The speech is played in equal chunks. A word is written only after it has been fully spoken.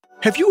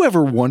Have you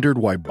ever wondered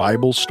why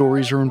Bible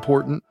stories are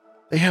important?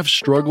 They have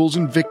struggles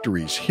and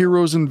victories,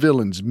 heroes and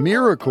villains,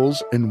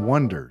 miracles and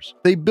wonders.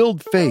 They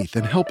build faith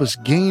and help us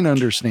gain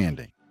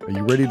understanding. Are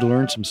you ready to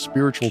learn some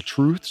spiritual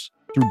truths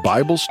through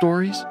Bible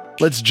stories?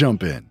 Let's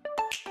jump in.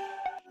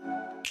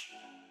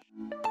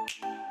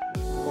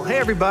 Well, hey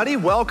everybody,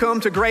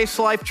 welcome to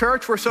GraceLife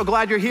Church. We're so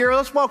glad you're here.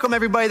 Let's welcome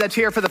everybody that's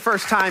here for the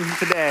first time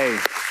today.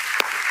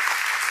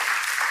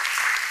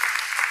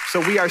 So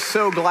we are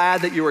so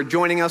glad that you are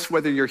joining us,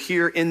 whether you're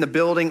here in the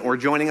building or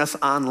joining us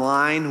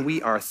online.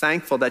 We are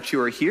thankful that you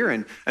are here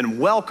and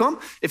welcome.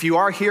 If you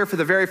are here for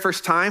the very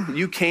first time,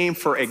 you came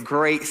for a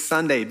great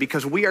Sunday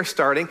because we are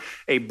starting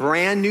a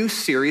brand new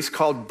series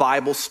called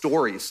Bible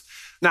Stories.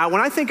 Now, when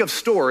I think of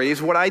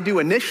stories, what I do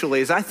initially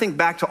is I think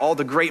back to all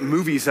the great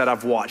movies that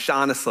I've watched,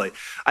 honestly.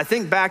 I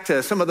think back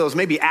to some of those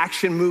maybe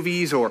action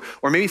movies or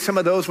maybe some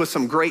of those with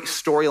some great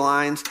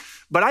storylines.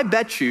 But I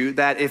bet you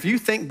that if you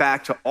think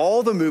back to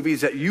all the movies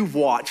that you've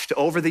watched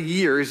over the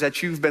years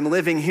that you've been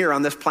living here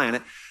on this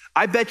planet,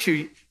 I bet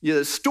you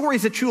the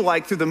stories that you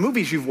like through the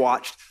movies you've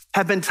watched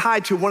have been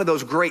tied to one of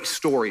those great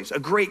stories, a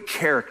great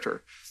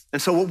character.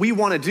 And so what we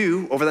want to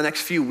do over the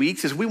next few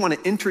weeks is we want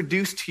to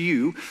introduce to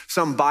you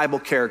some Bible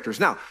characters.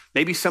 Now,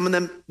 maybe some of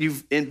them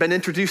you've been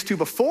introduced to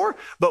before,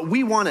 but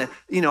we want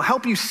to,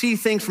 help you see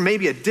things from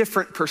maybe a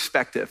different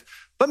perspective.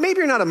 But maybe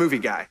you're not a movie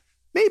guy.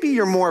 Maybe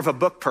you're more of a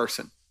book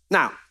person.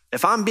 Now,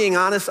 if I'm being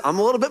honest, I'm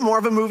a little bit more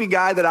of a movie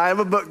guy than I am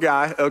a book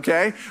guy,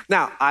 okay?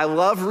 Now, I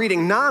love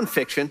reading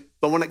nonfiction,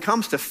 but when it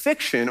comes to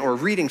fiction or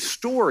reading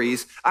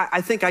stories,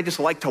 I think I just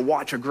like to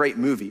watch a great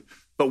movie.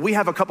 But we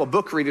have a couple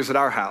book readers at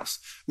our house.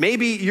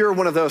 Maybe you're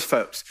one of those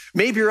folks.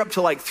 Maybe you're up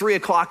to like 3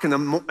 o'clock in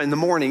the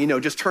morning,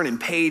 just turning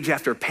page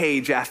after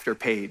page after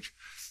page.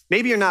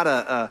 Maybe you're not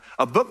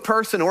a book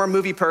person or a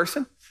movie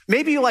person.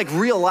 Maybe you like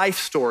real life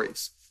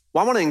stories.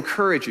 Well, I want to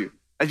encourage you.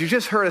 As you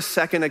just heard a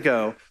second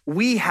ago,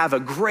 we have a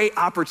great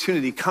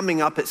opportunity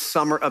coming up at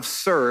Summer of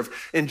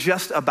Serve in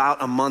just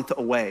about a month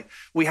away.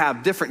 We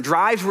have different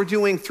drives we're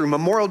doing through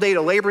Memorial Day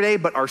to Labor Day,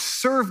 but our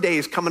Serve Day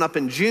is coming up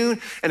in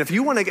June. And if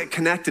you want to get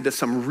connected to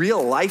some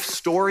real life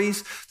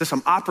stories, to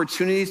some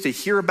opportunities to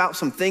hear about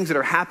some things that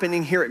are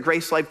happening here at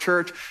GraceLife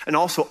Church and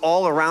also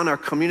all around our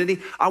community,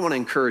 I want to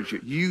encourage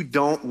you. You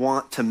don't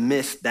want to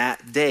miss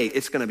that day.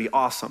 It's going to be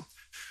awesome.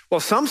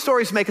 Well, some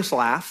stories make us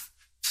laugh.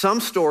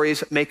 Some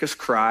stories make us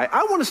cry.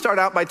 I want to start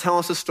out by telling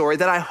us a story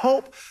that I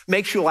hope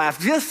makes you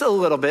laugh just a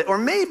little bit, or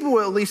maybe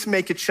will at least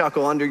make you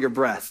chuckle under your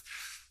breath.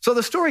 So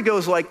the story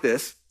goes like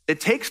this.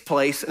 It takes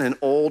place in an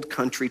old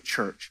country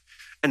church.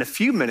 In a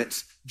few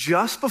minutes,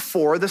 just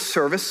before the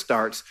service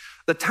starts,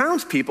 the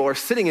townspeople are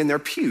sitting in their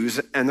pews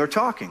and they're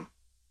talking.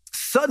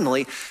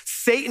 Suddenly,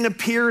 Satan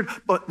appeared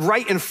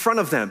right in front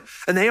of them,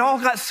 and they all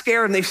got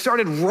scared and they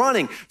started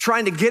running,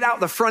 trying to get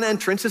out the front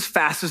entrance as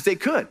fast as they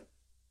could.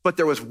 But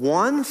there was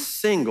one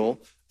single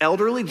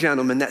elderly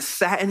gentleman that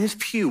sat in his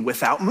pew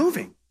without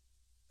moving.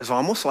 It's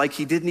almost like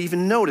he didn't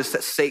even notice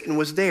that Satan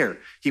was there.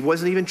 He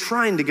wasn't even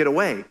trying to get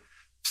away.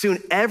 Soon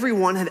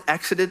everyone had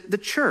exited the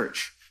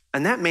church,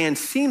 and that man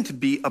seemed to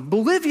be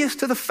oblivious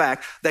to the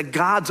fact that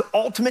God's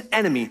ultimate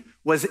enemy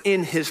was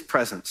in his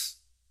presence.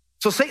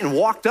 So Satan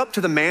walked up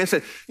to the man and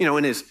said,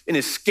 in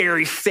his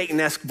scary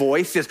Satan-esque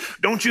voice, says,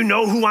 "Don't you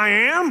know who I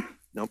am?"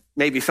 No,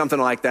 maybe something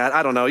like that.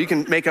 I don't know. You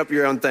can make up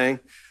your own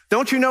thing.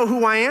 "Don't you know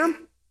who I am?"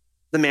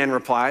 The man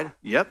replied,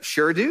 "Yep,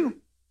 sure do."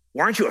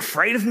 "Aren't you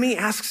afraid of me?"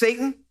 asked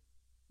Satan.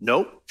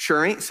 "Nope,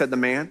 sure ain't," said the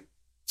man.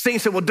 Satan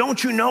said, "Well,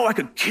 don't you know I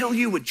could kill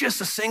you with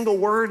just a single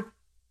word?"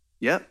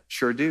 "Yep,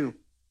 sure do."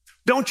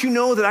 "Don't you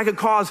know that I could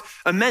cause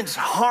immense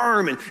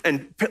harm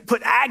and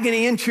put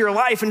agony into your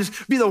life and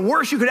just be the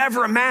worst you could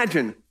ever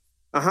imagine?"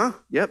 "Uh-huh,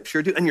 yep,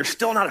 sure do." "And you're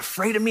still not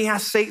afraid of me?"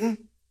 asked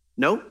Satan.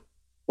 "Nope."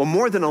 Well,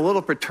 more than a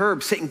little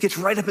perturbed, Satan gets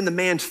right up in the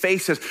man's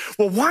face and says,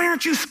 "Well, why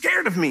aren't you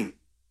scared of me?"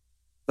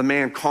 The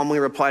man calmly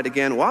replied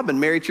again, "Well, I've been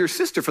married to your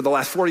sister for the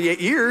last 48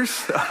 years.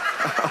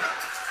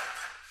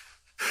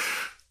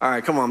 All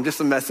right, come on, I'm just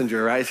a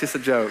messenger, right? It's just a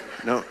joke.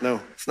 No,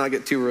 let's not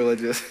get too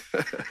religious.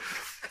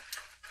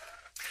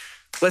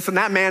 Listen,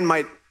 that man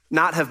might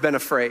not have been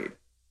afraid,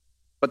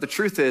 but the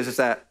truth is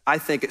that I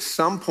think at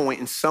some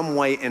point in some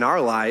way in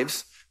our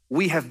lives,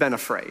 we have been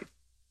afraid.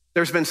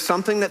 There's been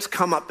something that's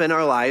come up in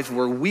our lives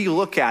where we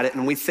look at it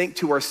and we think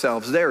to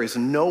ourselves, there is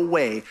no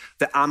way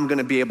that I'm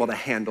gonna be able to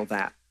handle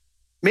that.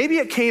 Maybe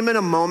it came in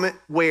a moment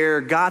where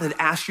God had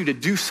asked you to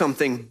do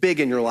something big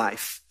in your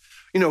life.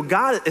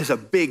 God is a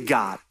big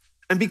God.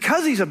 And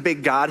because he's a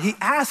big God, he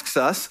asks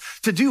us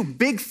to do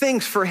big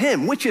things for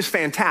him, which is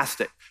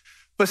fantastic.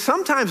 But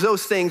sometimes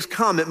those things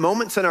come at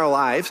moments in our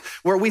lives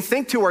where we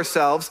think to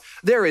ourselves,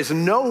 there is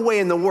no way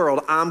in the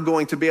world I'm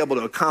going to be able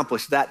to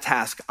accomplish that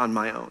task on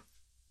my own.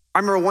 I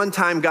remember one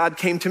time God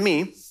came to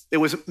me. It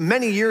was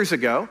many years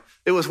ago.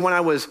 It was when I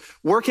was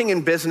working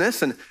in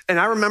business, and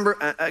I remember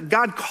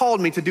God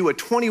called me to do a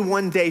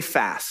 21-day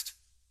fast.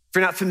 If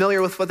you're not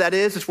familiar with what that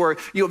is, it's where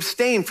you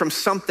abstain from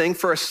something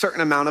for a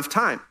certain amount of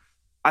time.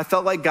 I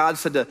felt like God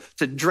said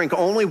to drink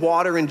only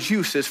water and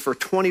juices for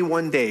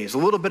 21 days, a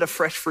little bit of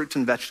fresh fruits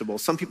and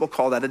vegetables. Some people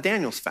call that a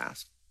Daniel's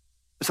fast.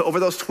 So over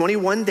those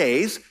 21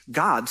 days,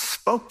 God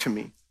spoke to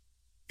me.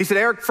 He said,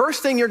 Eric,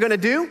 first thing you're gonna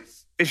do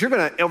is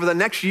over the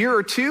next year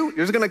or two,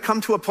 you're gonna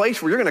come to a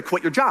place where you're gonna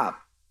quit your job.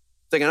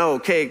 Thinking, oh,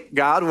 okay,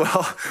 God,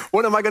 well,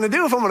 what am I gonna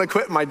do if I'm gonna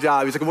quit my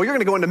job? He's like, well, you're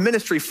gonna go into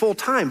ministry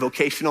full-time,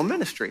 vocational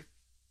ministry.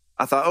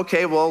 I thought,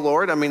 okay, well,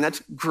 Lord, I mean,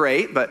 that's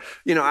great, but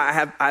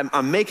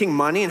I'm making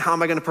money, and how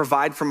am I gonna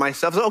provide for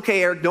myself? So,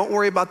 okay, Eric, don't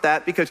worry about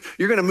that because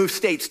you're gonna move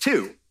states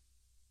too.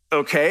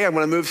 Okay, I'm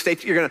gonna move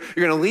states. You're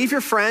gonna leave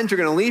your friends, you're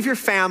gonna leave your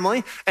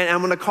family, and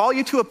I'm gonna call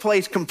you to a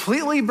place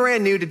completely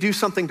brand new to do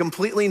something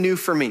completely new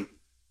for me.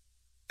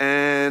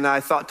 And I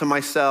thought to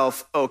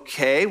myself,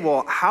 okay,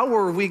 well, how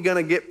are we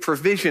gonna get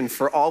provision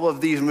for all of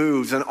these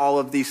moves and all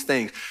of these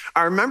things?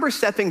 I remember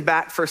stepping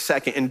back for a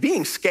second and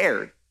being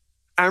scared.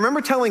 I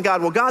remember telling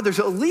God, well, God, there's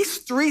at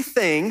least 3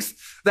 things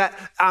that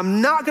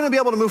I'm not gonna be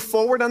able to move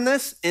forward on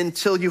this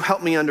until you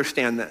help me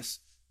understand this.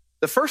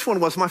 The first one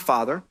was my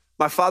father.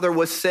 My father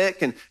was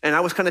sick and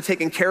I was kind of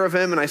taking care of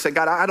him. And I said,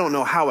 God, I don't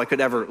know how I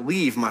could ever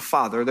leave my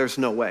father. There's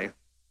no way.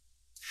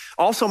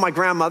 Also, my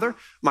grandmother,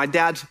 my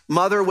dad's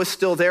mother, was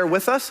still there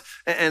with us.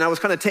 And I was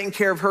kind of taking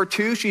care of her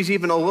too. She's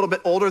even a little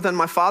bit older than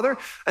my father.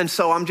 And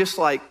so I'm just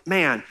like,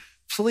 man,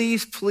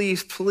 please,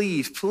 please,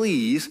 please,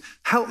 please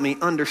help me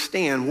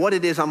understand what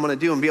it is I'm going to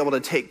do and be able to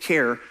take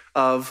care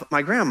of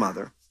my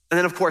grandmother. And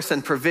then, of course,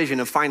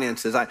 provision of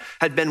finances. I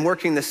had been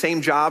working the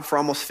same job for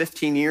almost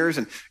 15 years,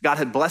 and God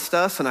had blessed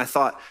us, and I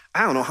thought,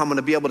 I don't know how I'm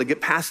gonna be able to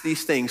get past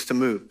these things to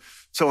move.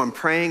 So I'm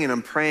praying, and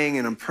I'm praying,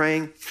 and I'm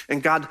praying,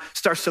 and God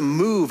starts to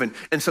move,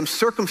 and some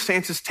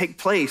circumstances take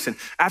place. And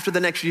after the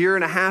next year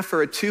and a half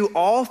or 2,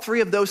 all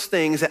 3 of those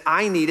things that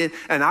I needed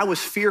and I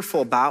was fearful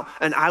about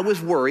and I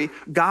was worried,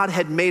 God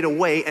had made a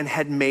way and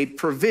had made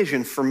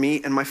provision for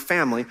me and my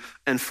family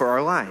and for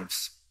our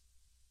lives.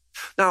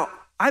 Now,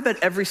 I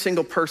bet every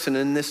single person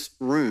in this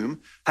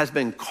room has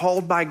been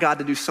called by God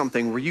to do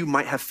something where you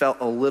might have felt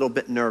a little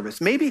bit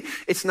nervous. Maybe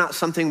it's not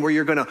something where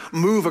you're gonna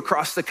move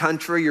across the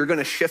country, you're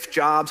gonna shift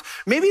jobs.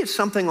 Maybe it's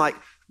something like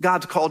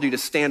God's called you to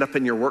stand up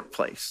in your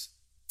workplace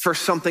for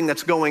something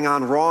that's going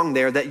on wrong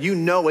there that you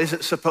know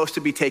isn't supposed to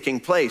be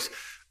taking place,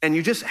 and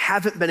you just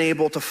haven't been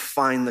able to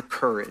find the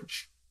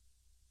courage.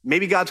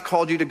 Maybe God's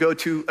called you to go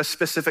to a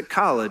specific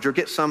college or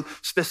get some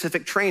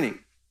specific training,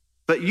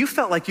 but you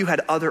felt like you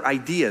had other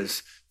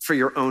ideas for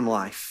your own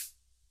life.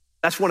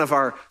 That's one of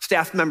our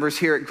staff members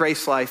here at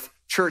GraceLife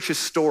Church's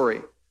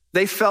story.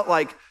 They felt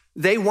like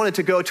they wanted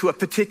to go to a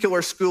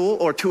particular school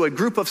or to a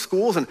group of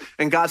schools,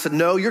 and God said,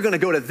 no, you're gonna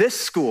go to this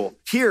school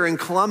here in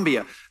Columbia.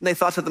 And they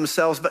thought to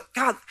themselves, but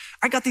God,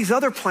 I got these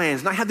other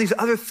plans and I have these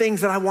other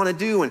things that I wanna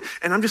do, and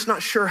I'm just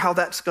not sure how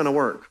that's gonna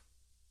work.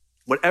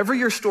 Whatever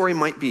your story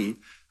might be,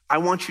 I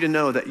want you to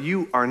know that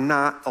you are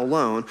not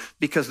alone,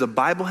 because the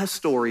Bible has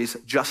stories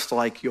just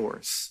like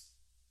yours,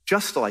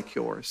 just like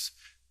yours.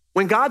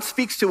 When God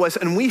speaks to us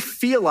and we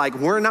feel like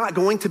we're not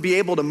going to be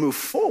able to move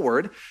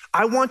forward,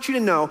 I want you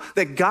to know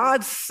that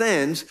God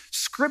sends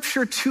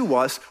scripture to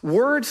us,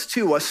 words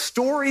to us,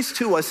 stories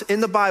to us in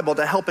the Bible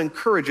to help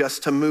encourage us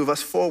to move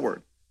us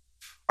forward.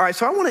 All right,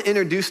 so I want to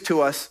introduce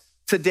to us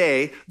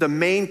today the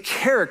main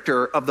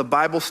character of the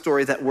Bible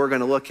story that we're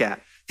going to look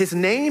at. His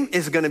name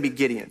is going to be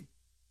Gideon.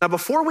 Now,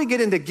 before we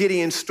get into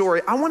Gideon's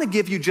story, I want to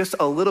give you just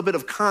a little bit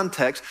of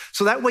context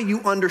so that way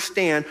you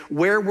understand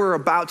where we're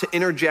about to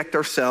interject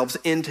ourselves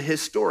into his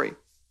story.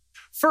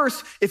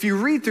 First, if you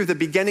read through the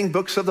beginning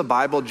books of the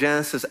Bible,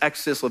 Genesis,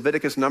 Exodus,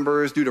 Leviticus,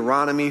 Numbers,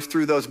 Deuteronomy,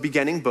 through those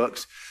beginning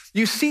books,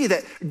 you see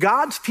that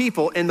God's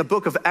people in the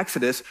book of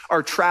Exodus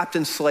are trapped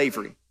in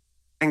slavery.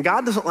 And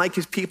God doesn't like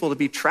his people to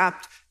be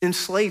trapped in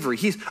slavery.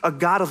 He's a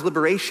God of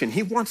liberation.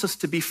 He wants us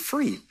to be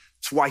free.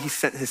 That's why he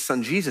sent his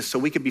son Jesus, so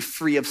we could be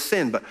free of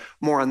sin, but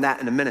more on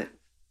that in a minute.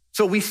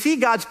 So we see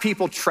God's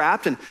people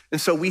trapped, and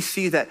so we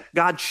see that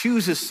God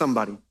chooses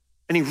somebody,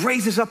 and he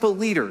raises up a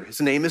leader. His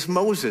name is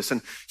Moses,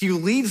 and he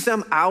leads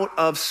them out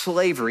of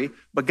slavery,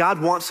 but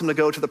God wants them to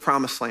go to the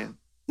promised land.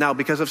 Now,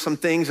 because of some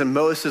things in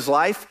Moses'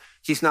 life,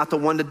 he's not the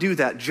one to do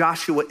that.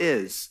 Joshua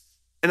is.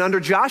 And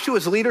under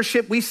Joshua's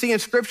leadership, we see in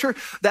scripture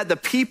that the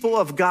people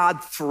of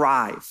God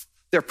thrive.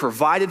 They're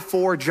provided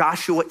for.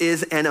 Joshua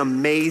is an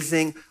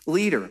amazing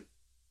leader.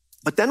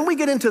 But then we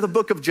get into the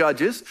book of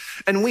Judges,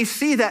 and we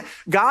see that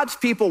God's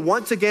people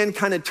once again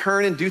kind of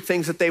turn and do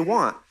things that they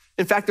want.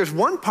 In fact, there's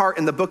one part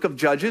in the book of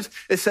Judges,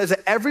 it says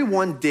that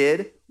everyone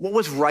did what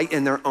was right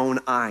in their own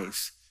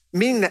eyes,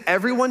 meaning that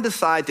everyone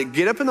decided to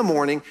get up in the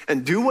morning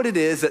and do what it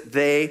is that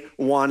they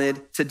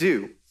wanted to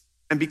do.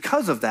 And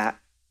because of that,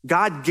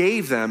 God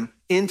gave them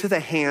into the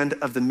hand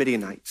of the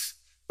Midianites.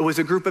 It was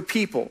a group of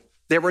people.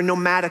 They were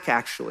nomadic,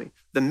 actually.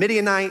 The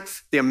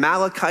Midianites, the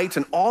Amalekites,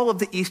 and all of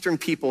the eastern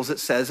peoples, it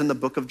says in the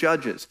book of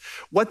Judges.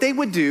 What they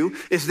would do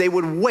is they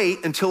would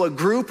wait until a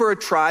group or a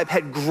tribe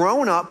had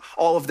grown up,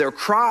 all of their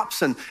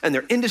crops and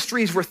their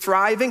industries were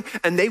thriving,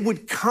 and they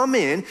would come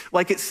in,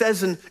 like it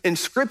says in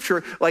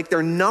scripture, like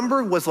their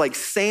number was like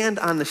sand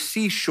on the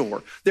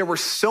seashore. There were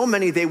so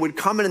many, they would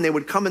come in and they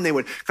would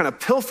kind of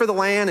pilfer the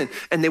land,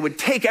 and they would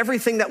take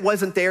everything that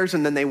wasn't theirs,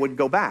 and then they would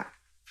go back.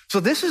 So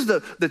this is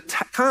the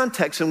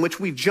context in which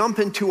we jump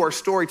into our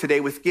story today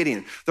with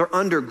Gideon. They're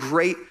under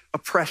great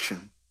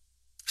oppression.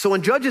 So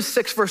in Judges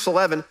 6, verse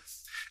 11,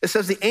 it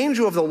says, the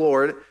angel of the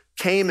Lord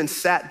came and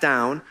sat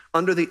down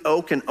under the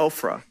oak in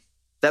Ophrah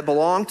that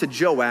belonged to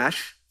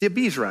Joash the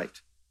Abiezrite,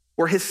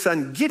 where his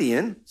son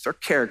Gideon, it's our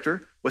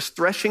character, was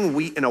threshing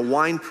wheat in a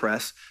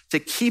winepress to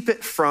keep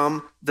it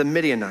from the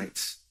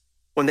Midianites.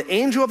 When the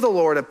angel of the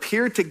Lord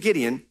appeared to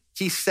Gideon,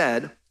 he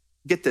said,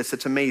 get this,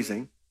 it's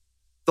amazing,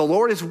 the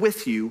Lord is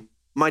with you,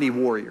 mighty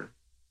warrior.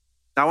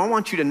 Now I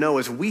want you to know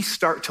as we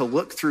start to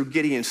look through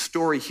Gideon's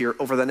story here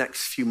over the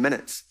next few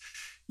minutes,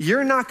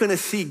 you're not gonna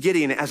see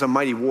Gideon as a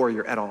mighty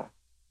warrior at all.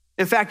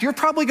 In fact, you're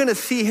probably gonna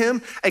see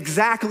him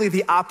exactly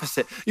the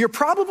opposite. You're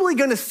probably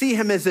gonna see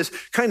him as this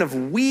kind of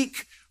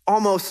weak,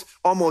 almost,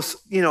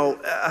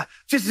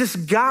 just this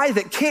guy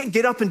that can't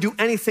get up and do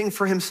anything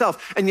for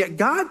himself. And yet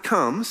God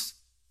comes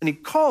and he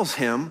calls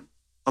him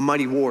a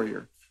mighty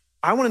warrior.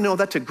 I wanna know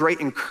that's a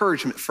great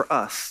encouragement for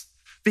us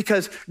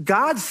because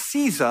God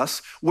sees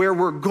us where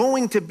we're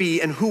going to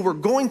be and who we're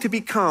going to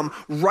become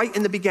right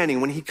in the beginning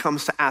when he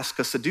comes to ask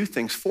us to do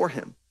things for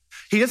him.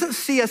 He doesn't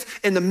see us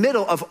in the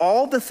middle of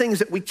all the things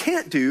that we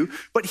can't do,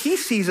 but he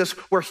sees us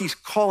where he's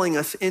calling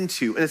us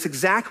into. And it's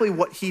exactly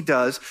what he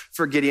does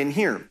for Gideon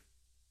here.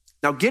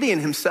 Now,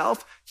 Gideon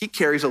himself, he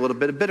carries a little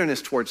bit of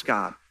bitterness towards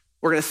God.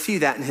 We're gonna see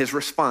that in his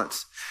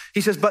response. He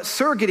says, but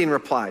Sir, Gideon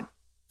replied,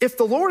 if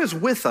the Lord is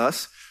with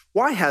us,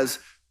 why has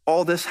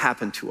all this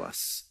happened to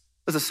us?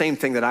 That's the same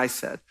thing that I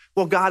said.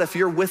 Well, God, if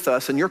you're with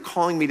us and you're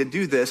calling me to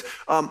do this,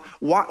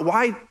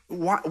 why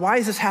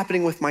is this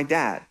happening with my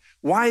dad?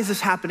 Why is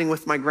this happening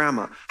with my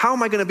grandma? How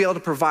am I gonna be able to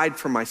provide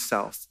for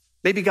myself?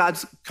 Maybe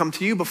God's come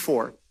to you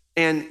before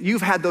and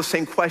you've had those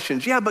same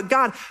questions. Yeah, but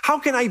God, how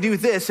can I do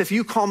this if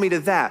you call me to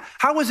that?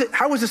 How is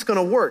this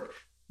gonna work?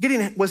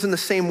 Gideon was in the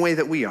same way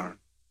that we are.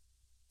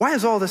 Why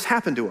has all this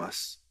happened to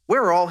us?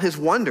 Where are all his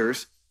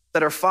wonders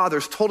that our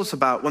fathers told us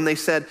about when they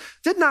said,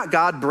 did not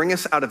God bring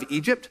us out of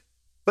Egypt?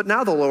 But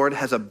now the Lord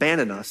has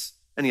abandoned us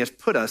and he has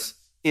put us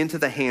into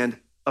the hand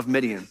of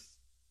Midian.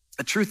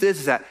 The truth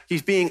is that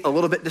he's being a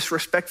little bit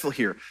disrespectful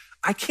here.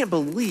 I can't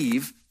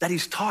believe that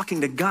he's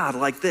talking to God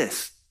like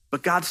this,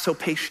 but God's so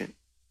patient.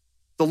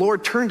 The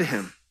Lord turned to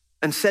him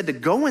and said to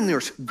go in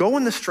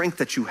the strength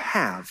that you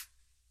have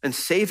and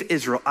save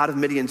Israel out of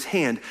Midian's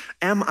hand.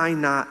 Am I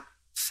not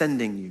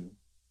sending you?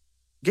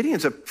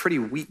 Gideon's a pretty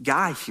weak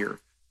guy here.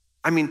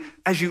 I mean,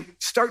 as you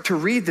start to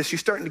read this, you're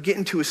starting to get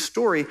into his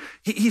story.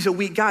 He's a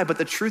weak guy, but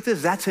the truth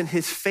is that's in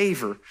his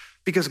favor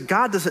because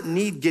God doesn't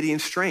need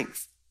Gideon's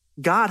strength.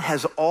 God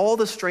has all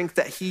the strength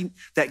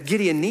that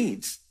Gideon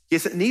needs. He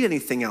doesn't need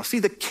anything else. See,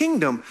 the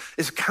kingdom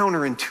is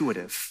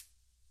counterintuitive.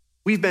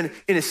 We've been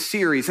in a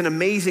series, an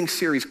amazing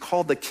series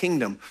called The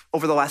Kingdom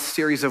over the last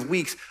series of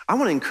weeks. I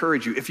want to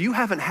encourage you, if you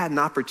haven't had an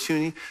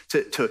opportunity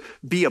to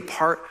be a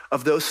part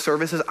of those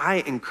services, I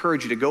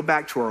encourage you to go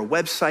back to our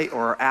website or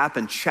our app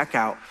and check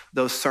out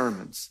those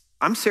sermons.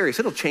 I'm serious,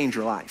 it'll change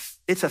your life.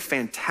 It's a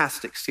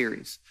fantastic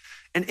series.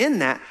 And in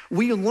that,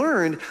 we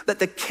learned that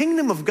the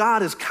kingdom of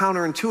God is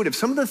counterintuitive.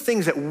 Some of the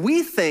things that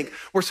we think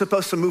we're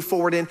supposed to move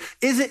forward in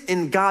isn't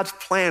in God's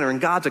plan or in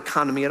God's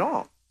economy at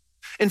all.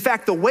 In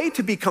fact, the way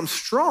to become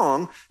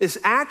strong is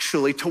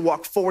actually to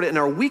walk forward in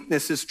our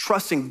weaknesses,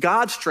 trusting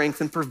God's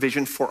strength and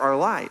provision for our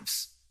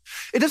lives.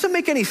 It doesn't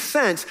make any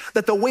sense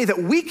that the way that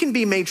we can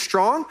be made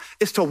strong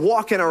is to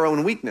walk in our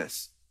own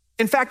weakness.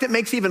 In fact, it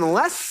makes even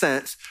less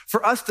sense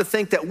for us to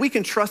think that we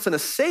can trust in a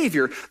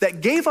Savior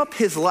that gave up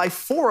his life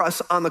for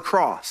us on the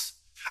cross.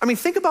 I mean,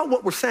 think about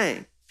what we're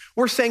saying.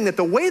 We're saying that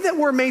the way that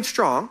we're made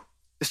strong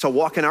is to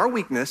walk in our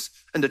weakness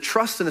and to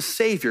trust in a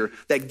Savior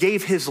that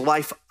gave his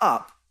life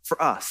up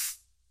for us.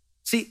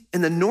 See,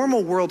 in the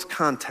normal world's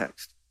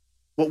context,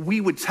 what we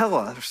would tell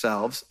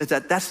ourselves is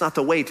that that's not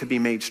the way to be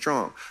made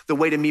strong. The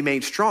way to be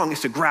made strong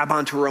is to grab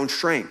onto our own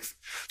strength,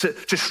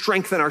 to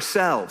strengthen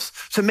ourselves,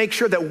 to make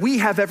sure that we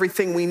have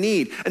everything we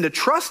need, and to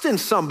trust in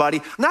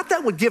somebody, not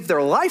that would give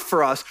their life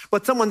for us,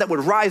 but someone that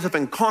would rise up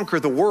and conquer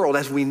the world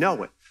as we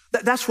know it.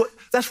 That's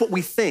what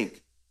we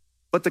think.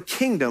 But the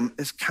kingdom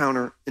is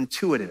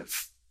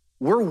counterintuitive.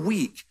 We're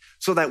weak,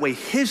 so that way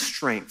his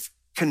strength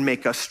can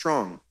make us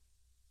strong.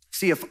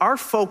 See, if our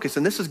focus,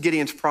 and this is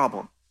Gideon's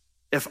problem,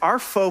 if our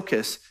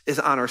focus is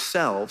on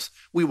ourselves,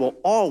 we will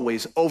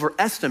always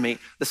overestimate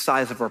the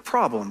size of our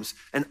problems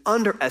and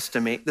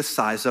underestimate the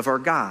size of our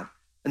God.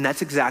 And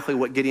that's exactly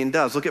what Gideon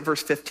does. Look at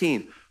verse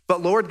 15.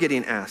 But Lord,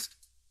 Gideon asked,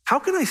 how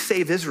can I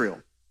save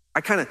Israel?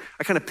 I kind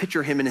of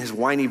picture him in his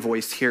whiny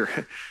voice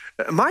here.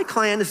 My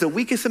clan is the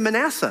weakest in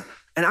Manasseh,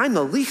 and I'm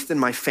the least in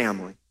my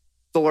family.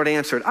 The Lord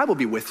answered, I will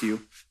be with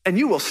you, and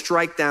you will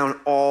strike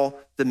down all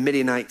the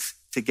Midianites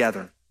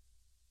together.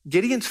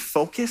 Gideon's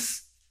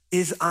focus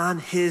is on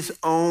his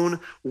own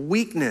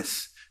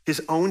weakness,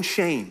 his own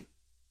shame,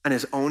 and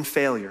his own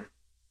failure.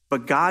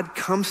 But God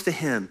comes to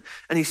him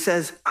and he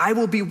says, I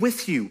will be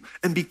with you.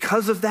 And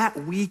because of that,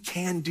 we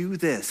can do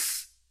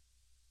this.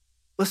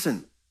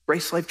 Listen,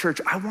 GraceLife Church,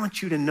 I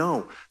want you to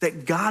know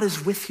that God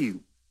is with you.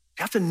 You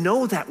have to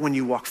know that when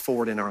you walk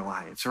forward in our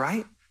lives,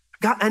 right?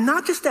 God, and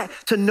not just that,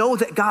 to know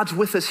that God's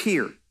with us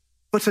here,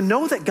 but to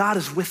know that God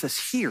is with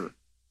us here.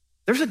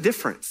 There's a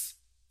difference.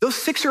 Those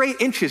 6 or 8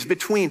 inches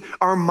between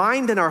our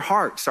mind and our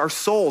hearts, our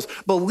souls,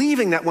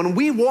 believing that when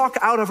we walk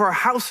out of our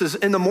houses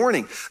in the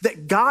morning,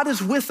 that God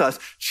is with us,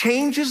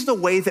 changes the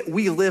way that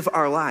we live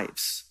our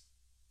lives.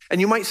 And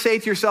you might say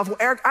to yourself, well,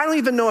 Eric, I don't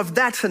even know if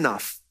that's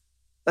enough.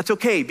 That's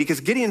okay, because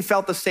Gideon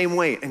felt the same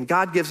way, and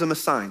God gives him a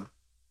sign.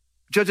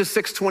 Judges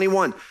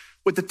 6:21,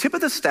 with the tip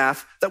of the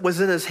staff that was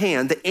in his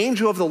hand, the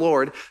angel of the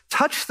Lord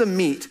touched the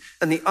meat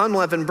and the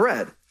unleavened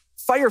bread.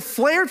 Fire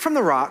flared from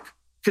the rock,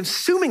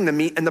 consuming the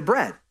meat and the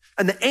bread,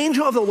 and the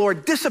angel of the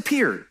Lord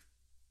disappeared.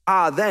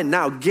 Then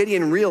now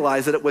Gideon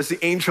realized that it was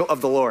the angel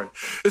of the Lord.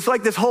 It's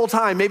like this whole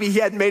time, maybe he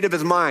hadn't made up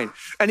his mind,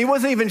 and he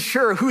wasn't even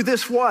sure who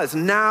this was.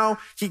 Now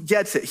he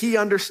gets it. He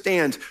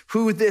understands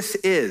who this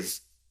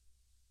is.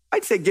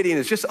 I'd say Gideon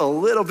is just a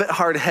little bit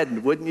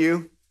hard-headed, wouldn't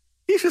you?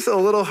 He's just a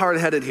little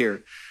hard-headed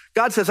here.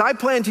 God says, I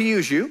plan to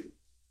use you.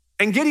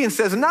 And Gideon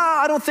says, nah,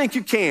 I don't think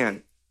you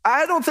can.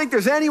 I don't think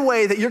there's any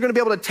way that you're going to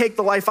be able to take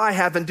the life I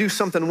have and do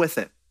something with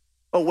it.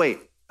 Oh, wait,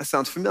 that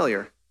sounds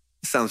familiar.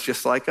 It sounds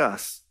just like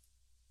us.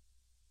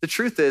 The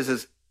truth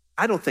is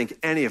I don't think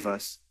any of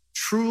us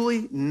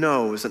truly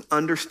knows and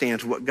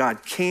understands what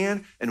God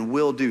can and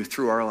will do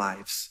through our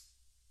lives.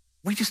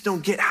 We just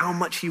don't get how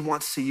much he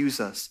wants to use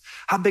us,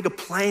 how big of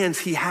plans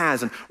he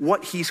has, and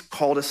what he's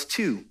called us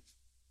to.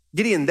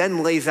 Gideon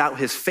then lays out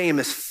his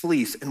famous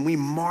fleece, and we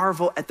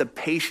marvel at the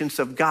patience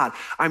of God.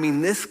 I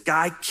mean, this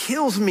guy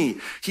kills me.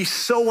 He's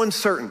so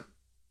uncertain.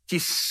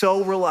 He's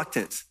so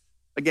reluctant.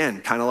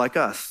 Again, kind of like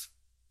us.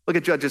 Look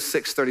at Judges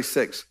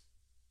 6:36.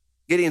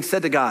 Gideon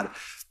said to God,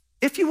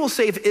 if you will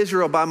save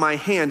Israel by my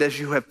hand as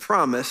you have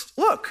promised,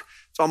 look,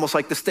 it's almost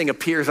like this thing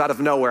appears out of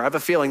nowhere. I have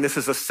a feeling this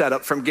is a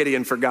setup from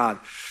Gideon for God.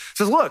 It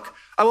says, look,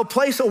 I will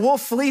place a wool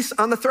fleece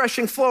on the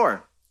threshing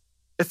floor.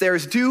 If there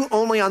is dew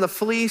only on the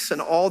fleece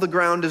and all the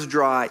ground is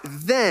dry,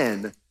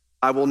 then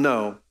I will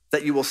know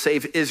that you will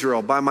save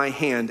Israel by my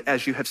hand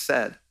as you have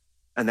said.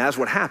 And that's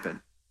what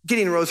happened.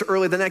 Gideon rose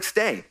early the next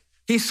day.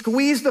 He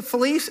squeezed the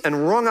fleece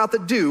and wrung out the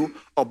dew,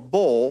 a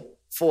bowl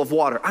full of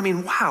water. I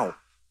mean, wow,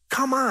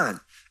 come on.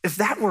 If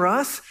that were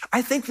us,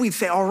 I think we'd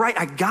say, all right,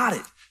 I got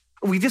it.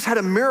 We just had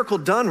a miracle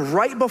done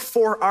right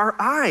before our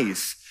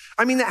eyes.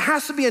 I mean, that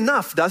has to be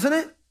enough, doesn't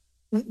it?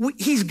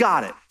 He's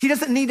got it. He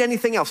doesn't need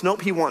anything else.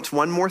 Nope, he wants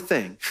one more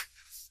thing.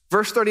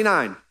 Verse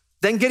 39,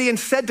 then Gideon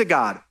said to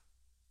God,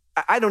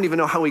 I don't even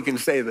know how we can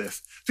say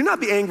this. Do not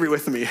be angry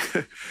with me.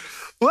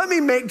 Let me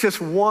make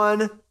just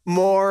one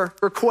more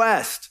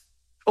request.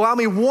 Allow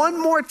me one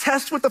more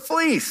test with the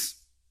fleece.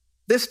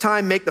 This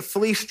time make the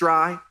fleece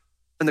dry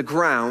and the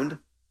ground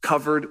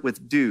covered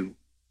with dew.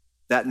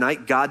 That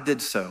night, God did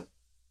so.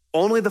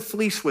 Only the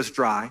fleece was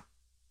dry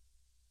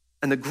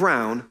and the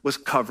ground was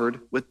covered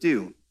with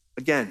dew.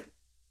 Again,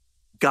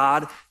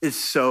 God is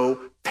so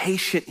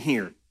patient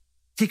here.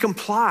 He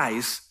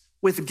complies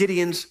with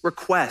Gideon's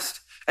request.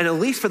 And at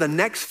least for the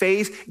next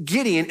phase,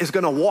 Gideon is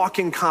going to walk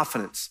in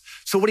confidence.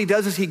 So what he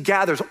does is he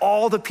gathers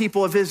all the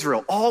people of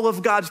Israel, all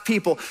of God's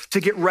people, to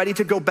get ready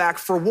to go back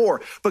for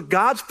war. But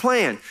God's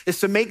plan is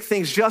to make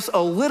things just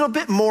a little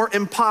bit more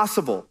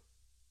impossible.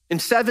 In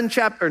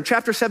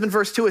chapter 7,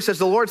 verse 2, it says,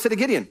 the Lord said to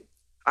Gideon,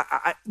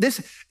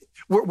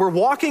 we're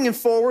walking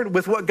forward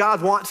with what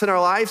God wants in our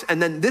lives, and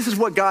then this is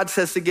what God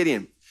says to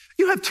Gideon.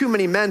 You have too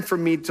many men for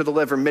me to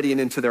deliver Midian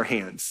into their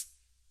hands.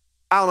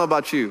 I don't know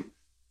about you,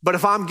 but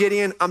if I'm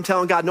Gideon, I'm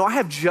telling God, no, I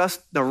have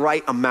just the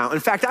right amount. In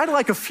fact, I'd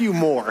like a few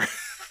more.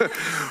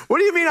 What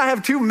do you mean I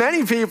have too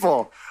many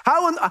people?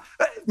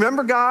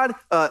 Remember God,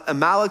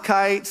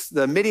 Amalekites,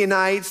 the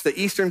Midianites, the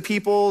eastern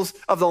peoples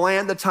of the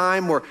land at the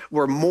time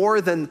were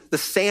more than the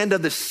sand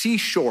of the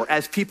seashore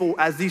as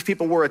these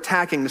people were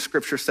attacking, the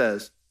scripture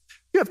says.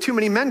 You have too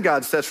many men,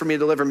 God says, for me to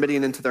deliver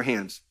Midian into their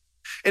hands.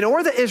 In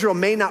order that Israel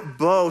may not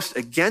boast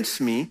against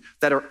me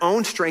that her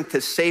own strength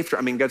has saved her.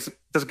 I mean, does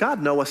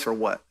God know us or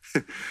what?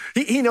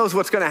 He knows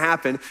what's going to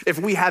happen if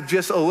we have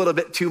just a little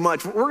bit too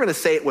much. We're going to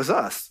say it was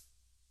us.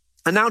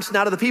 Announce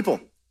now to the people.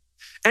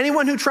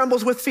 Anyone who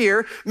trembles with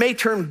fear may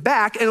turn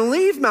back and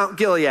leave Mount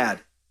Gilead.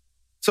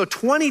 So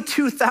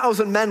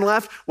 22,000 men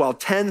left while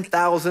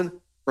 10,000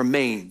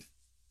 remained.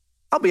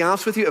 I'll be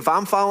honest with you, if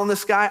I'm following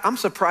this guy, I'm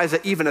surprised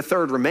that even a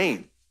third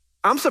remained.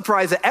 I'm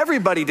surprised that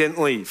everybody didn't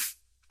leave.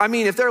 I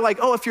mean, if they're like,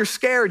 oh, if you're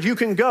scared, you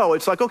can go.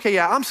 It's like, okay,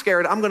 yeah, I'm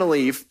scared. I'm going to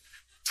leave.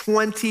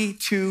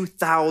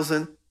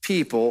 22,000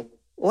 people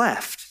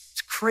left.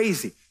 It's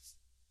crazy.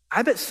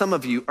 I bet some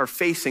of you are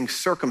facing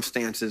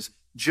circumstances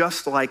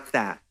just like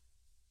that.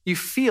 You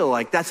feel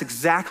like that's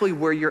exactly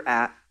where you're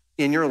at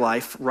in your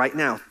life right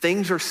now.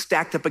 Things are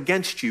stacked up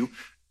against you,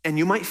 and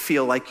you might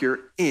feel like you're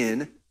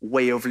in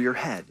way over your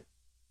head.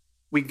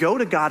 We go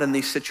to God in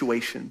these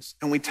situations,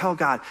 and we tell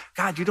God,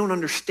 God, you don't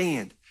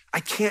understand.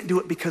 I can't do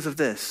it because of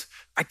this.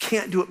 I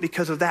can't do it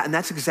because of that. And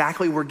that's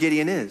exactly where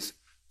Gideon is.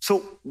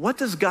 So what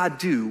does God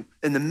do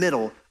in the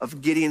middle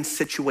of Gideon's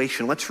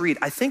situation? Let's read.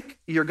 I think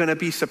you're going to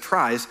be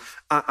surprised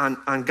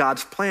on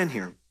God's plan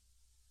here.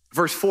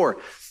 Verse 4,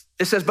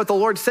 it says, but the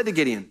Lord said to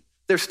Gideon,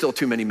 there's still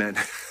too many men.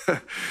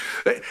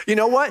 You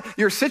know what?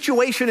 Your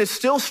situation is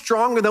still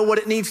stronger than what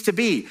it needs to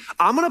be.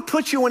 I'm gonna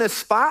put you in a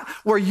spot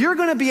where you're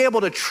gonna be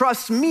able to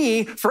trust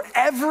me for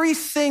every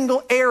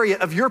single area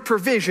of your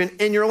provision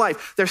in your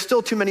life. There's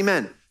still too many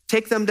men.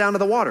 Take them down to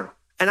the water,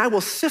 and I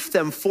will sift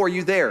them for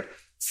you there.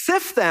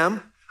 Sift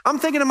them? I'm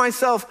thinking to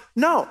myself,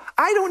 no,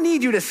 I don't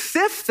need you to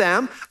sift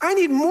them. I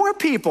need more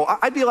people.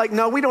 I'd be like,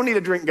 no, we don't need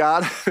a drink,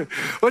 God.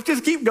 Let's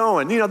just keep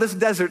going. You know, this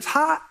desert's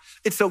hot.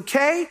 It's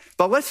okay,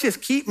 but let's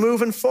just keep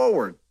moving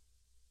forward.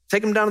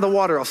 Take them down to the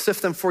water. I'll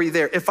sift them for you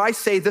there. If I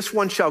say this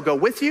one shall go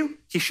with you,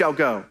 he shall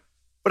go.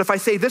 But if I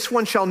say this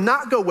one shall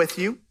not go with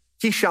you,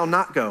 he shall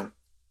not go.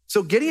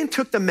 So Gideon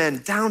took the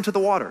men down to the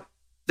water.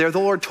 There the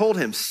Lord told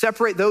him,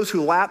 separate those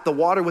who lap the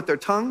water with their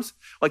tongues,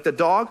 like a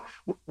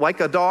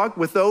dog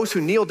with those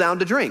who kneel down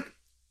to drink.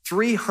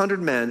 300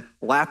 men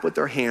lap with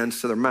their hands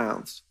to their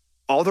mouths.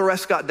 All the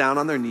rest got down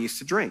on their knees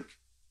to drink.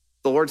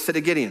 The Lord said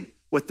to Gideon,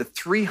 with the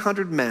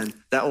 300 men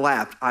that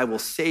lapped, I will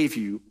save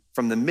you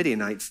from the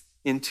Midianites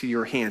into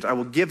your hands. I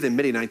will give the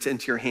Midianites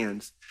into your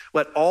hands.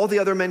 Let all the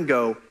other men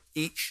go,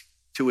 each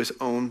to his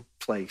own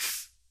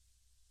place.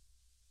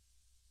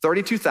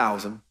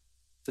 32,000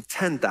 to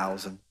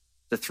 10,000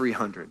 to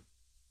 300.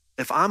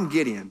 If I'm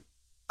Gideon,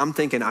 I'm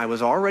thinking I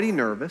was already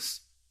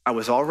nervous. I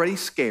was already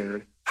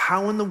scared.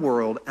 How in the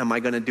world am I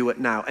going to do it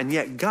now? And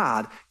yet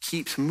God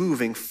keeps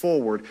moving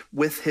forward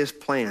with his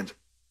plans.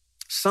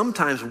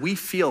 Sometimes we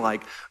feel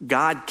like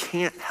God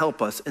can't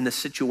help us in the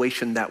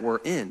situation that we're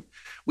in.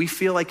 We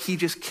feel like he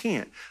just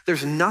can't.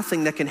 There's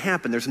nothing that can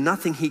happen. There's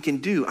nothing he can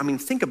do. I mean,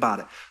 think about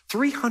it.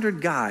 300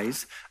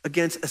 guys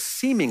against a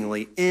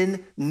seemingly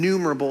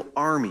innumerable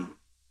army.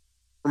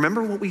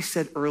 Remember what we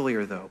said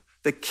earlier, though.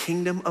 The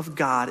kingdom of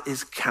God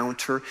is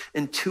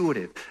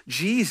counterintuitive.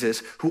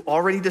 Jesus, who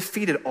already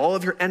defeated all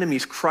of your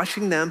enemies,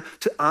 crushing them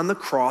on the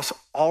cross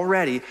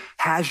already,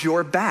 has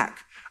your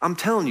back. I'm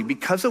telling you,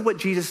 because of what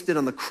Jesus did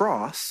on the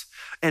cross,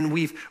 and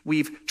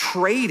we've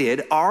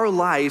traded our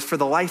lives for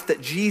the life that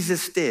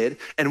Jesus did,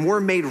 and we're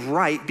made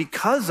right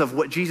because of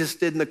what Jesus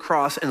did in the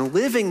cross and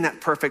living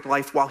that perfect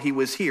life while he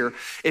was here.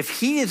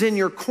 If he is in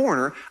your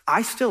corner,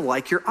 I still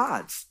like your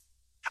odds.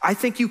 I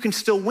think you can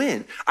still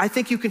win. I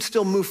think you can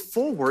still move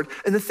forward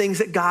in the things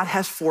that God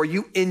has for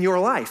you in your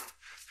life.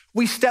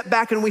 We step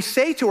back and we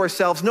say to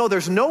ourselves, no,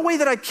 there's no way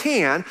that I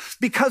can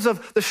because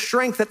of the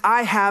strength that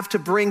I have to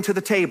bring to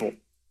the table.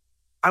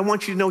 I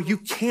want you to know you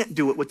can't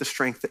do it with the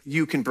strength that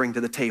you can bring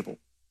to the table.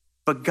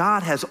 But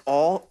God has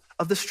all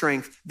of the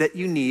strength that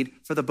you need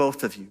for the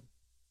both of you.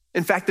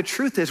 In fact, the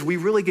truth is we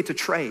really get to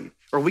trade,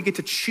 or we get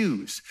to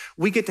choose.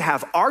 We get to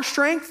have our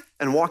strength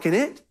and walk in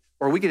it,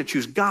 or we get to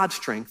choose God's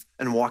strength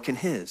and walk in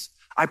his.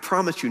 I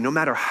promise you, no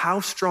matter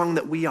how strong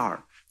that we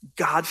are,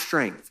 God's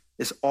strength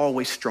is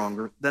always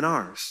stronger than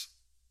ours.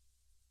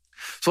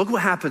 So look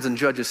what happens in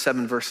Judges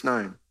 7, verse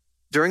 9.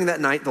 During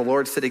that night, the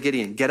Lord said to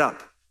Gideon, get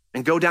up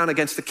and go down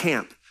against the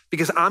camp,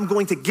 because I'm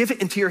going to give it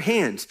into your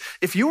hands.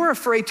 If you are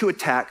afraid to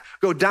attack,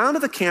 go down to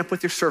the camp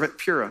with your servant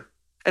Purah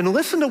and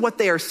listen to what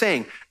they are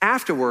saying.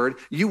 Afterward,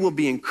 you will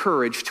be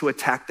encouraged to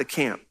attack the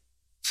camp.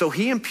 So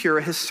he and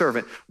Purah, his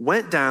servant,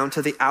 went down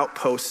to the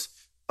outposts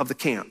of the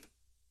camp.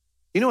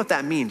 You know what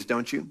that means,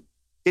 don't you?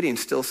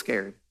 Gideon's still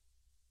scared.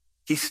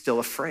 He's still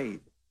afraid.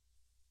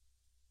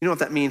 You know what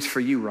that means for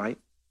you, right?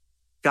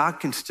 God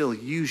can still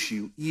use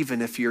you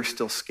even if you're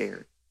still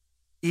scared.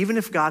 Even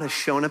if God has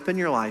shown up in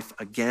your life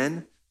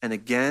again and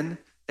again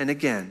and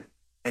again,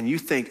 and you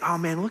think, oh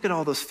man, look at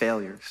all those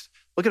failures.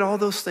 Look at all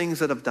those things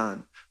that I've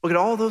done. Look at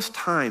all those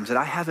times that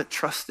I haven't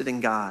trusted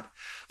in God.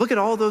 Look at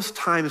all those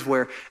times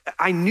where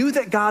I knew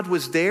that God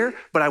was there,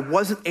 but I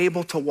wasn't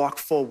able to walk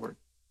forward.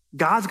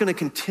 God's going to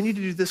continue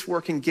to do this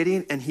work in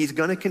Gideon, and he's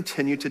going to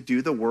continue to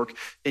do the work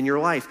in your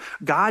life.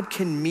 God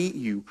can meet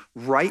you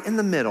right in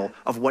the middle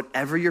of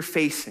whatever you're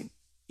facing,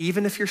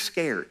 even if you're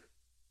scared,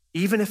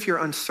 even if you're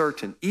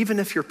uncertain, even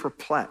if you're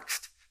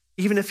perplexed,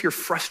 even if you're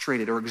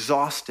frustrated or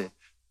exhausted,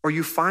 or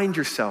you find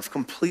yourself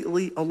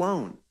completely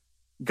alone.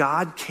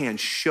 God can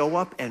show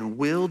up and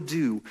will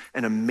do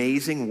an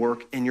amazing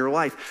work in your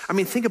life. I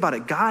mean, think about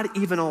it. God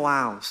even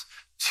allows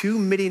two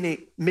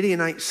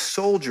Midianite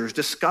soldiers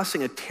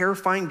discussing a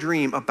terrifying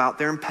dream about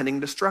their impending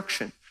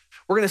destruction.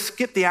 We're going to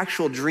skip the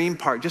actual dream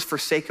part just for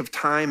sake of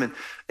time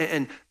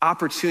and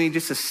opportunity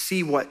just to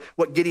see what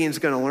Gideon's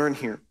going to learn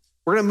here.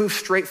 We're going to move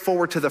straight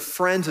forward to the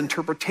friend's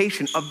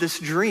interpretation of this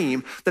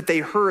dream that they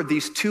heard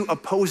these two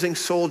opposing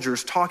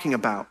soldiers talking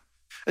about.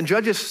 In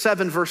Judges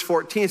 7, verse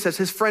 14, it says,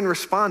 his friend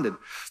responded,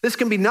 this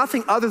can be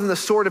nothing other than the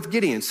sword of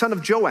Gideon, son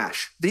of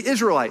Joash, the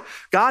Israelite.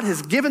 God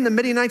has given the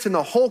Midianites and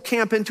the whole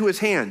camp into his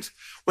hands.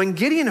 When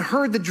Gideon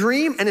heard the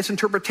dream and its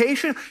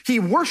interpretation, he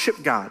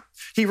worshiped God.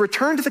 He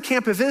returned to the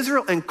camp of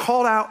Israel and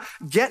called out,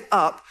 get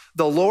up,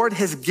 the Lord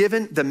has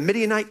given the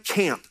Midianite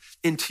camp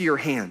into your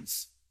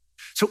hands.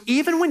 So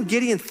even when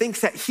Gideon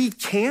thinks that he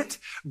can't,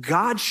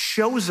 God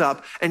shows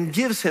up and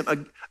gives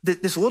him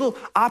this little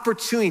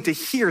opportunity to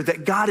hear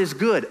that God is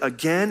good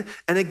again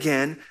and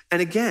again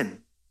and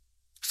again.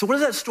 So what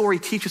does that story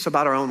teach us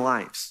about our own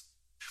lives?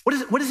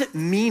 What does it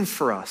mean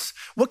for us?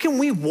 What can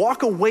we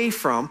walk away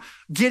from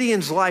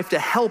Gideon's life to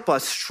help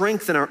us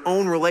strengthen our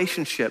own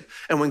relationship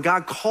and when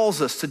God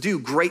calls us to do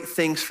great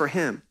things for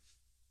him?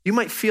 You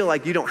might feel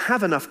like you don't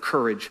have enough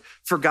courage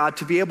for God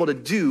to be able to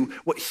do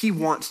what he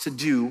wants to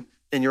do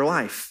in your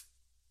life.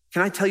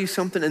 Can I tell you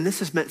something? And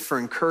this is meant for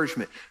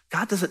encouragement.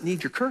 God doesn't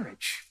need your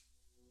courage.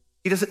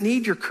 He doesn't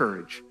need your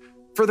courage.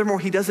 Furthermore,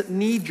 he doesn't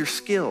need your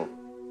skill.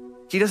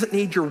 He doesn't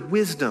need your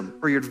wisdom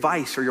or your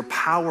advice or your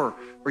power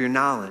or your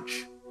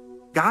knowledge.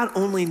 God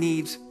only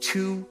needs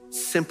two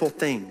simple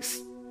things.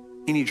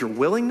 He needs your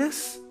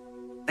willingness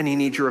and he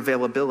needs your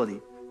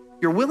availability.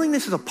 Your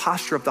willingness is a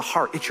posture of the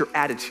heart. It's your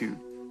attitude.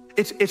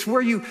 It's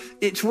where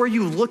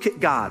you look at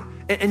God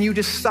and you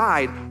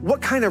decide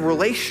what kind of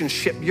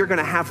relationship you're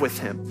gonna have with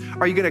him.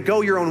 Are you gonna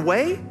go your own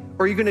way?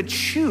 Or are you gonna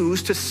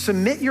choose to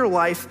submit your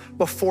life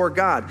before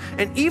God?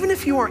 And even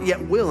if you aren't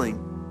yet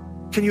willing,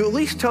 can you at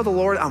least tell the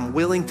Lord, I'm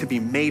willing to be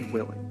made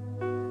willing?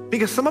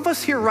 Because some of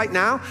us here right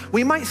now,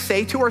 we might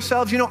say to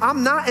ourselves,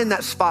 I'm not in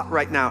that spot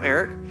right now,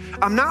 Eric.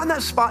 I'm not in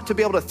that spot to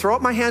be able to throw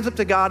up my hands up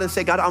to God and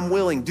say, God, I'm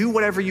willing, do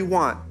whatever you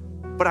want.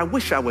 But I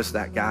wish I was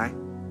that guy.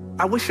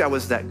 I wish I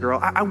was that girl.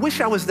 I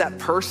wish I was that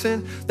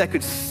person that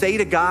could say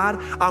to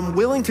God, I'm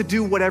willing to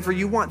do whatever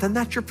you want. Then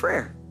that's your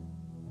prayer.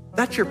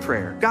 That's your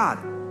prayer. God,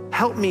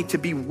 help me to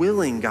be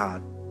willing,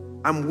 God.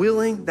 I'm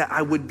willing that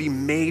I would be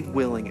made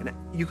willing. And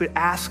you could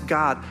ask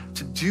God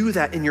to do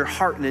that in your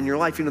heart and in your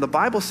life. The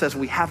Bible says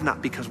we have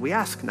not because we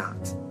ask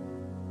not.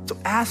 So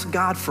ask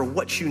God for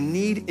what you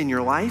need in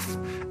your life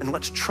and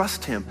let's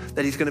trust him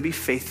that he's gonna be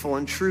faithful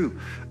and true.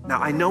 Now,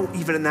 I know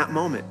even in that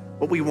moment,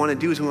 what we wanna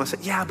do is we wanna say,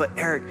 yeah, but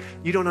Eric,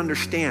 you don't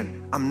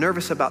understand. I'm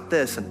nervous about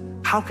this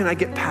and how can I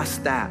get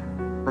past that?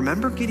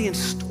 Remember Gideon's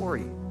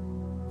story.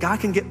 God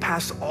can get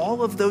past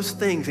all of those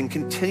things and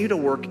continue to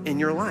work in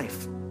your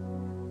life.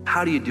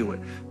 How do you do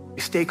it?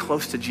 You stay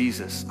close to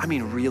Jesus. I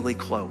mean, really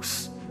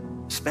close.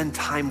 Spend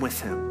time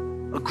with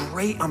him, a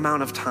great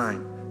amount of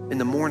time in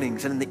the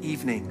mornings and in the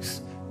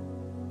evenings.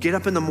 Get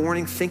up in the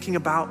morning thinking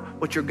about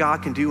what your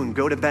God can do and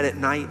go to bed at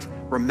night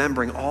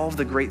remembering all of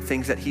the great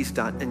things that he's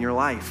done in your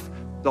life.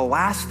 The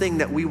last thing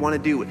that we want to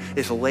do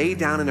is lay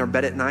down in our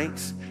bed at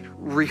nights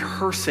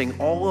rehearsing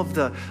all of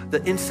the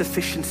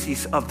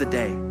insufficiencies of the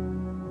day.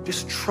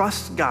 Just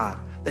trust God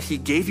that he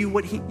gave you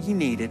what he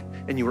needed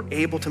and you were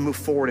able to move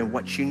forward in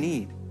what you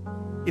need.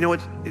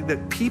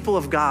 The people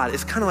of God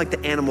is kind of like the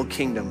animal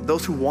kingdom.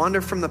 Those who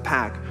wander from the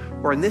pack,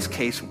 or in this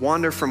case,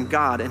 wander from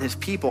God and his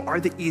people, are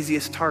the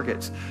easiest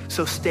targets.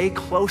 So stay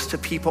close to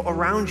people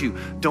around you.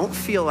 Don't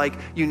feel like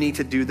you need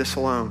to do this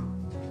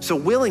alone. So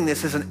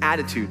willingness is an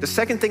attitude. The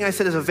second thing I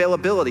said is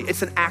availability.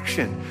 It's an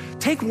action.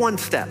 Take one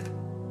step.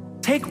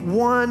 Take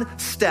one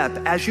step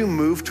as you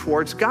move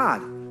towards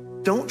God.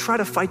 Don't try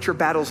to fight your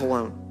battles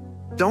alone.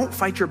 Don't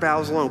fight your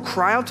battles alone.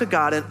 Cry out to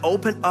God and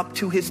open up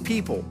to his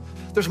people.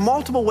 There's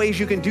multiple ways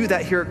you can do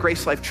that here at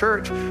GraceLife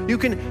Church. You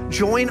can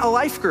join a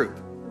life group.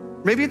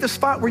 Maybe at the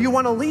spot where you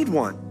want to lead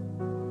one.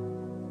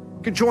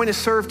 You could join a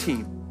serve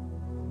team.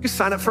 You could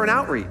sign up for an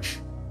outreach.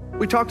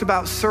 We talked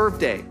about Serve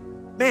Day.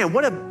 Man,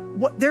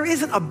 there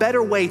isn't a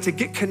better way to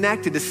get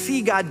connected, to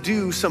see God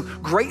do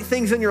some great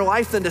things in your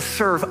life than to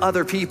serve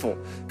other people.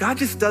 God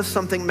just does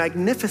something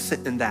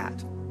magnificent in that.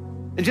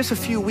 In just a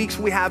few weeks,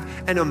 we have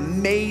an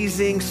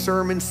amazing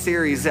sermon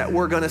series that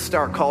we're gonna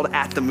start called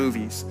At the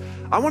Movies.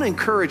 I wanna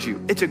encourage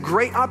you. It's a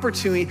great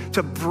opportunity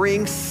to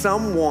bring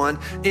someone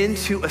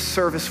into a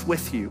service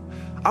with you.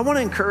 I wanna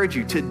encourage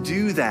you to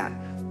do that.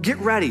 Get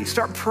ready,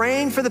 start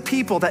praying for the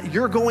people that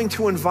you're going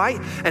to invite.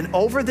 And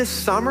over this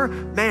summer,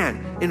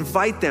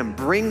 invite them,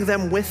 bring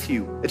them with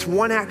you. It's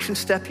one action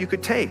step you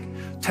could take.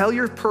 Tell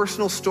your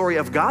personal story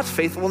of God's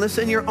faithfulness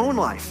in your own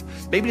life.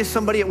 Maybe to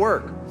somebody at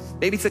work.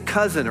 Maybe it's a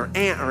cousin or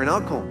aunt or an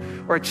uncle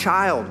or a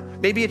child.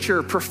 Maybe it's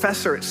your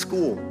professor at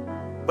school.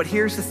 But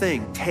here's the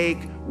thing,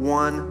 take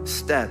one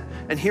step.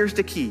 And here's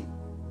the key,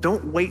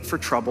 don't wait for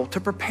trouble to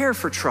prepare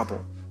for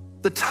trouble.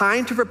 The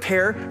time to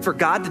prepare for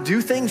God to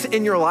do things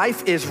in your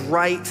life is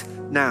right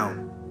now.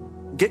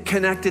 Get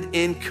connected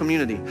in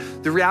community.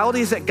 The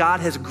reality is that God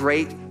has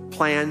great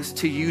plans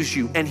to use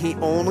you, and he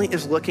only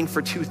is looking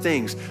for two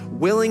things,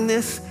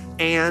 willingness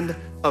and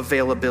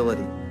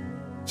availability.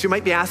 So you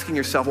might be asking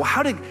yourself, well,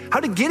 how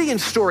did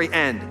Gideon's story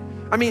end?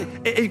 I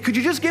mean, could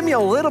you just give me a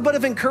little bit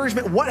of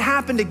encouragement? What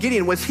happened to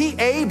Gideon? Was he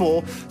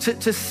able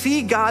to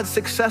see God's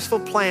successful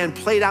plan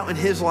played out in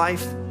his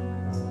life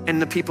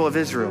and the people of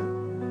Israel?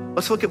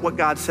 Let's look at what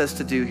God says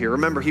to do here.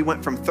 Remember, he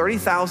went from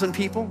 30,000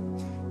 people,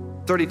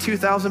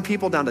 32,000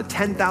 people, down to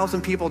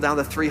 10,000 people, down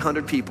to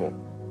 300 people.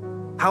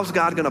 How's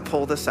God gonna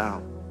pull this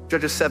out?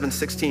 Judges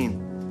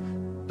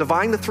 7:16.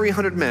 Dividing the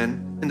 300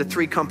 men into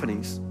three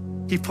companies,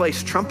 he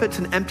placed trumpets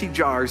and empty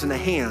jars in the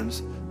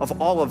hands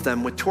of all of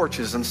them with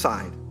torches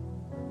inside.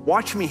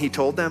 Watch me, he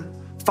told them.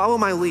 Follow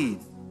my lead.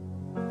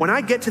 When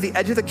I get to the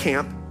edge of the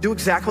camp, do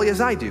exactly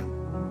as I do.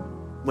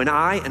 When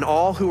I and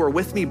all who are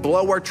with me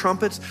blow our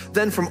trumpets,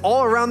 then from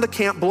all around the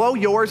camp, blow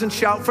yours and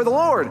shout for the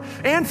Lord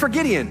and for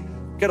Gideon.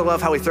 Gotta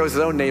love how he throws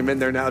his own name in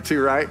there now too,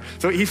 right?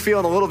 So he's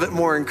feeling a little bit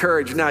more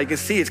encouraged now. You can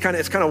see it's kind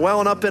of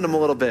welling up in him a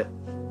little bit.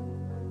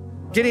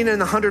 Gideon and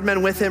the 100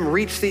 men with him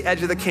reached the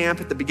edge of the camp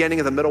at the beginning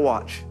of the middle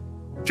watch,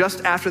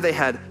 just after they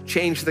had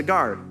changed the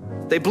guard.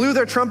 They blew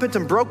their trumpets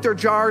and broke their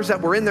jars that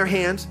were in their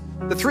hands.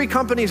 The 3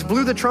 companies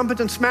blew the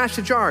trumpets and smashed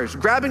the jars.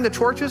 Grabbing the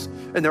torches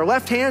in their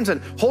left hands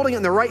and holding it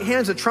in their right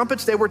hands, the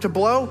trumpets they were to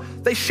blow,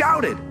 they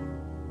shouted,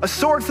 "A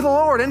sword for the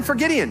Lord and for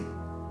Gideon."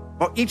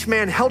 While each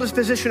man held his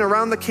position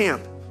around the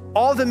camp,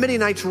 all the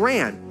Midianites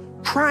ran,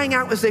 crying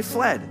out as they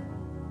fled.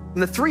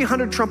 When the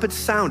 300 trumpets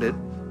sounded,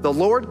 the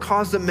Lord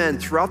caused the men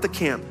throughout the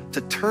camp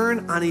to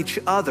turn on each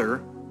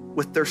other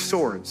with their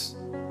swords.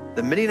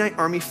 The Midianite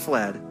army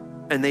fled,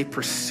 and they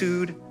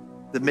pursued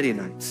the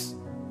Midianites.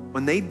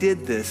 When they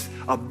did this,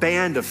 a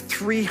band of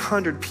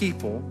 300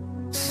 people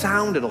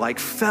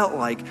felt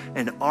like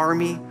an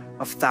army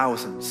of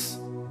thousands.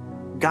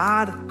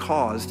 God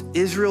caused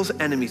Israel's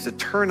enemies to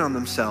turn on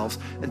themselves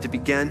and to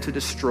begin to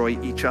destroy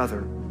each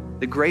other.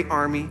 The great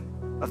army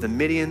of the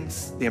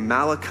Midians, the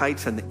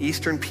Amalekites, and the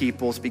eastern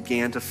peoples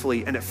began to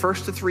flee. And at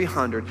first the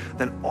 300,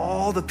 then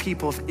all the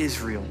people of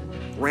Israel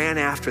ran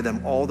after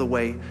them all the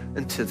way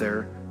into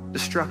their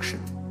destruction.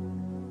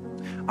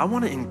 I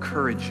want to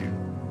encourage you,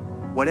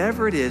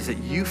 whatever it is that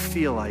you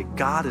feel like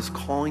God is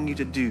calling you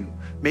to do,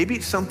 maybe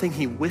it's something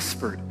he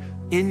whispered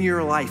in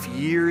your life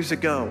years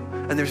ago,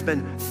 and there's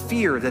been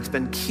fear that's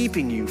been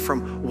keeping you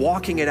from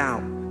walking it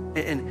out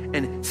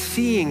and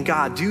seeing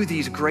God do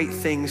these great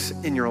things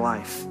in your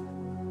life.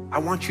 I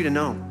want you to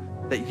know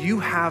that you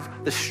have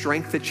the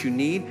strength that you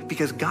need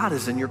because God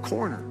is in your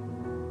corner.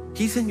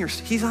 He's on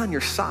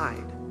your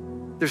side.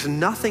 There's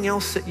nothing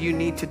else that you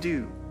need to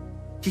do.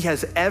 He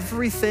has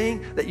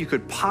everything that you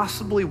could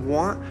possibly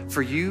want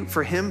for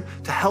him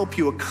to help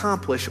you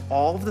accomplish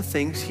all of the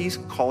things he's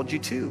called you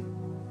to.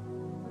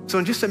 So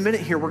in just a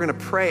minute here, we're gonna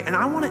pray, and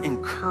I wanna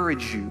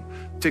encourage you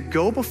to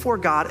go before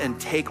God and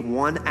take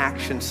one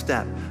action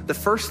step. The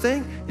first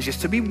thing is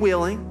just to be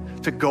willing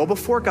to go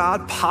before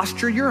God,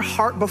 posture your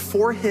heart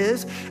before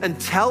his, and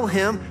tell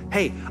him,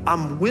 hey,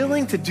 I'm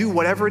willing to do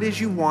whatever it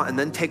is you want, and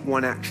then take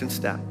one action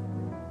step.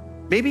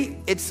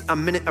 Maybe it's a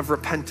minute of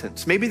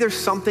repentance. Maybe there's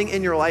something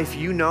in your life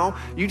you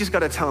just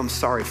gotta tell him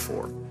sorry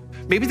for.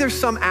 Maybe there's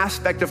some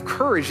aspect of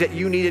courage that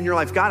you need in your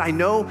life. God, I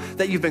know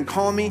that you've been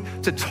calling me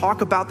to talk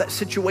about that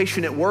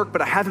situation at work,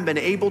 but I haven't been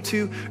able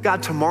to.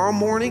 God, tomorrow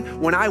morning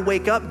when I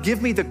wake up,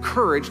 give me the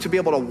courage to be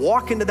able to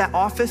walk into that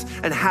office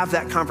and have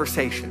that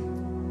conversation.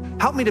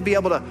 Help me to be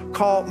able to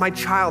call my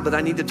child that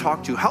I need to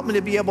talk to. Help me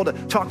to be able to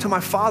talk to my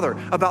father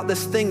about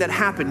this thing that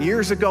happened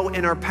years ago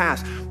in our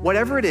past.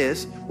 Whatever it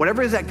is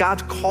that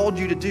God's called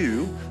you to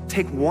do,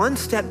 take one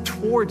step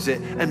towards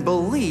it and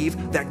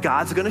believe that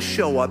God's gonna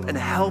show up and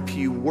help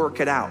you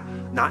work it out.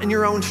 Not in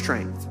your own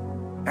strength.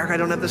 Eric, I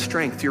don't have the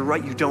strength. You're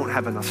right, you don't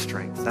have enough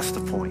strength. That's the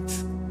point.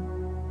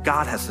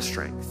 God has the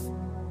strength.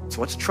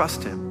 So let's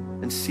trust him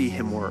and see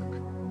him work.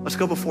 Let's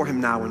go before him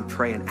now and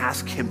pray and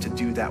ask him to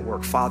do that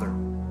work. Father,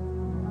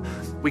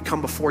 we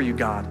come before you,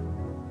 God.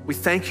 We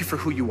thank you for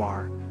who you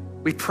are.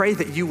 We pray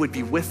that you would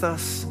be with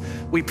us.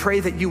 We pray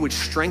that you would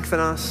strengthen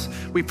us.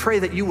 We pray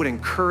that you would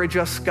encourage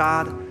us,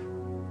 God.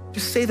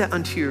 Just say that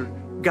unto your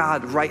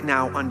God right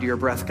now under your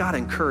breath. God,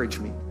 encourage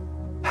me.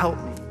 Help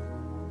me.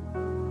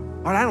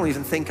 Lord, I don't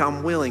even think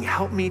I'm willing.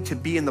 Help me to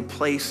be in the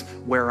place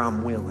where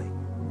I'm willing.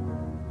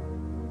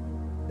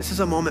 This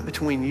is a moment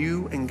between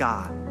you and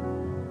God.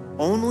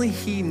 Only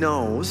he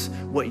knows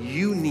what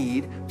you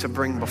need to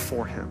bring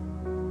before him.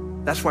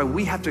 That's why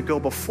we have to go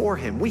before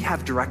him. We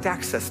have direct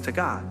access to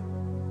God.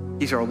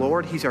 He's our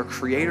Lord, he's our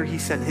creator. He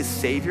sent his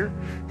Savior,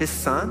 his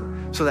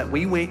son, so that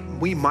we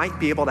might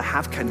be able to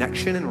have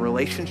connection and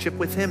relationship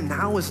with him.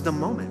 Now is the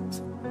moment.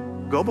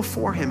 Go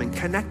before him and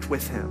connect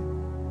with him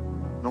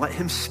and let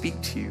him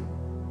speak to you.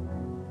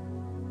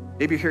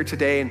 Maybe you're here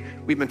today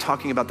and we've been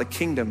talking about the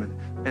kingdom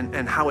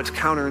and how it's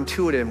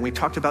counterintuitive. And we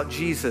talked about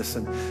Jesus,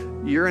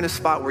 and you're in a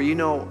spot where you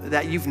know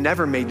that you've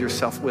never made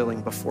yourself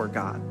willing before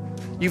God.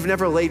 You've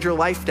never laid your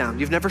life down.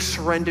 You've never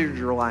surrendered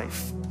your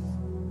life.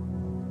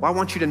 Well, I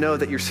want you to know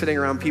that you're sitting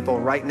around people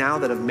right now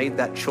that have made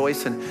that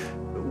choice,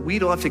 and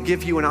we'd love to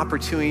give you an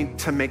opportunity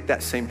to make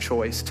that same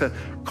choice, to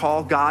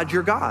call God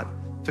your God,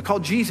 to call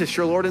Jesus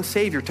your Lord and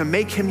Savior, to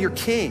make him your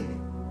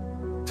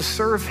King, to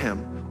serve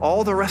him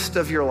all the rest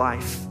of your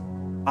life.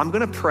 I'm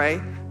gonna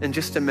pray in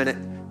just a minute,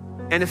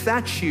 and if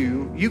that's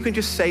you, you can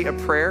just say a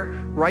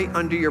prayer right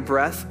under your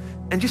breath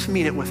and just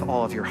mean it with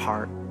all of your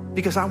heart.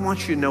 Because I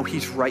want you to know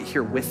he's right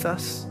here with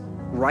us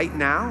right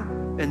now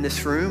in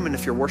this room. And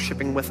if you're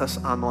worshiping with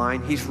us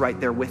online, he's right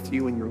there with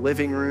you in your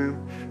living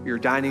room, your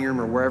dining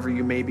room, or wherever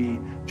you may be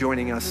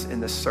joining us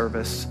in this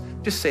service.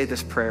 Just say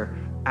this prayer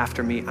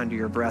after me under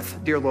your breath.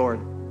 Dear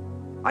Lord,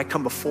 I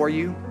come before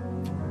you.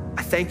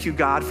 I thank you,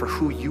 God, for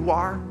who you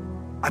are.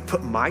 I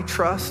put my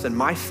trust and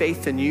my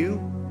faith in you.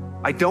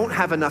 I don't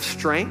have enough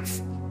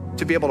strength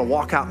to be able to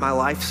walk out my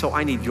life, so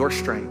I need your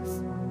strength.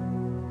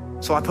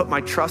 So I put my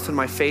trust and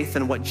my faith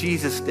in what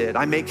Jesus did.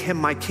 I make him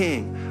my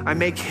King. I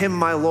make him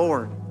my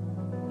Lord.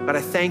 But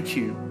I thank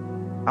you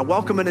I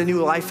welcome in a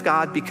new life,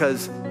 God,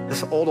 because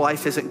this old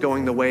life isn't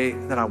going the way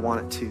that I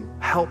want it to.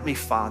 Help me,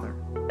 Father.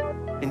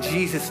 In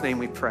Jesus' name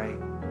we pray.